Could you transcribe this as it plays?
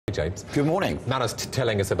James. Good morning. Nana's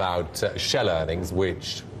telling us about Shell earnings,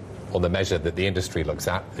 which, on the measure that the industry looks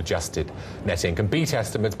at, adjusted net income, beat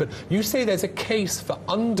estimates. But you say there's a case for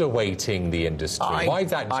underweighting the industry. Why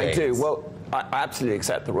is that, James? I do. Well, I absolutely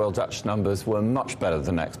accept that Royal Dutch numbers were much better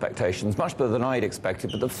than expectations, much better than I'd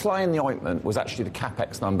expected, but the fly in the ointment was actually the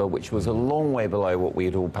CapEx number, which was a long way below what we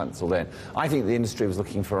had all penciled in. I think the industry was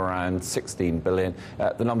looking for around 16 billion.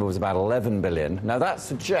 The number was about 11 billion. Now, that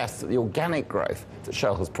suggests that the organic growth that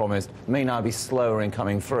Shell has promised may now be slower in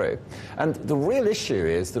coming through. And the real issue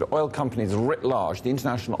is that oil companies writ large, the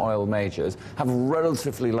international oil majors, have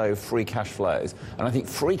relatively low free cash flows. And I think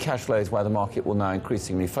free cash flow is where the market will now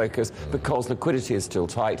increasingly focus, because liquidity is still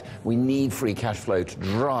tight. We need free cash flow to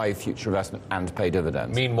drive future investment and pay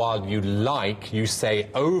dividends. Meanwhile, you say,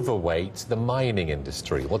 overweight the mining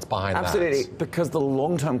industry. What's behind that? Absolutely, because the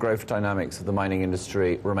long-term growth dynamics of the mining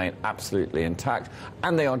industry remain absolutely intact,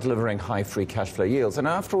 and they are delivering high free cash flow yields. And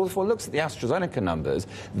after all, if one looks at the AstraZeneca numbers,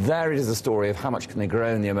 there it is a story of how much can they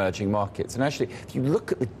grow in the emerging markets. And actually, if you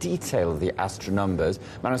look at the detail of the Astra numbers,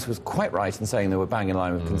 Manus was quite right in saying they were bang in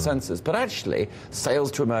line with consensus. But actually, sales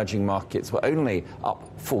to emerging markets were only up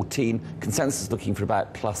 14, consensus looking for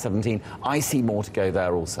about plus 17. I see more to go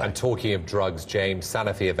there also. And talking of drugs, James,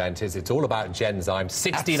 Sanofi Aventis, it's all about Genzyme.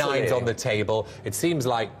 69's on the table. It seems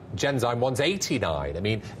like Genzyme wants 89. I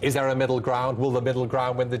mean, is there a middle ground? Will the middle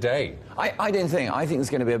ground win the day? I don't think. I think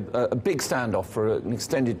there's going to be a big standoff for an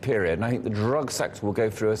extended period, and I think the drug sector will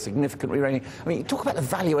go through a significant re-rating. I mean, you talk about the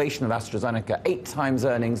valuation of AstraZeneca, 8 times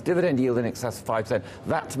earnings, dividend yield in excess of 5%.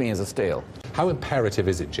 That, to me, is a steal. How imperative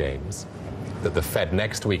is it, James, that the Fed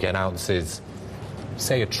next week announces,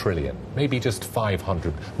 say, $1 trillion, maybe just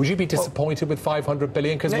 500? Would you be disappointed with 500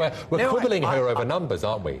 billion? Because we're quibbling here over numbers,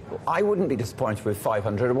 aren't we? I wouldn't be disappointed with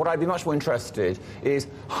 500. And what I'd be much more interested is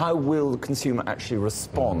how will the consumer actually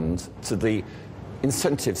respond to the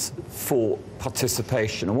incentives for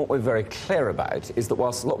participation. And what we're very clear about is that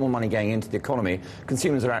whilst a lot more money going into the economy,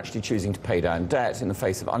 consumers are actually choosing to pay down debt in the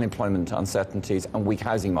face of unemployment uncertainties and weak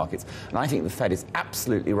housing markets. And I think the Fed is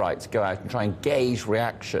absolutely right to go out and try and gauge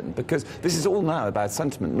reaction, because this is all now about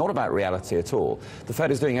sentiment, not about reality at all. The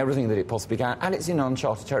Fed is doing everything that it possibly can, and it's in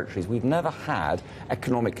uncharted territories. We've never had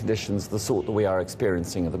economic conditions the sort that we are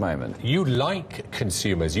experiencing at the moment. You like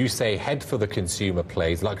consumers. You say head for the consumer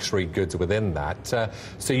plays, luxury goods within that.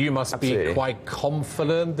 So you must be quite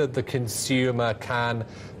confident that the consumer can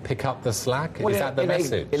pick up the slack? Is that the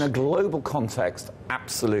message? In a global context,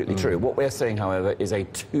 absolutely true. What we're seeing, however, is a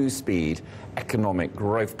two-speed economic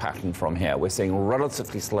growth pattern from here. We're seeing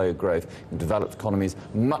relatively slow growth in developed economies,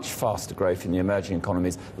 much faster growth in the emerging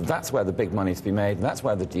economies. That's where the big money is to be made, and that's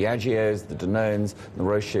where the Diageos, the Danones, the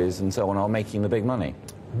Roches and so on are making the big money.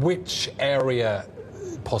 Which area,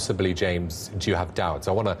 possibly, James, do you have doubts?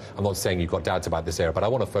 I'm not saying you've got doubts about this area, but I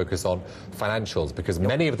want to focus on financials, because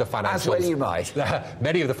many of the financials... As well you might.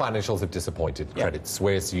 Many of the financials have disappointed. Credit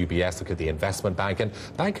Suisse, UBS, look at the investment bank, and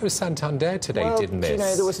Banco Santander today didn't miss. You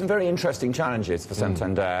know, there were some very interesting challenges for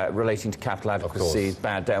Santander relating to capital adequacy,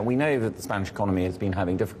 bad debt. We know that the Spanish economy has been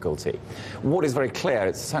having difficulty. What is very clear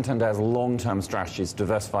is Santander's long-term strategy is to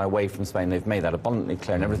diversify away from Spain. They've made that abundantly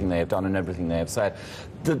clear in everything they have done and everything they have said.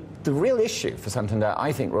 The real issue for Santander,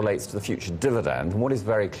 I think, relates to the future dividend. And what is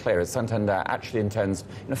very clear is Santander actually intends,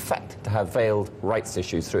 in effect, to have veiled rights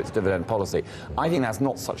issues through its dividend policy. I think that's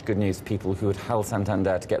not such good news for people who had held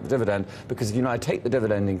Santander to get the dividend, because if you now take the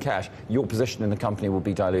dividend in cash, your position in the company will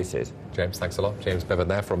be diluted. James, thanks a lot. James Bevan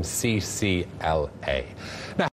there from CCLA. Now,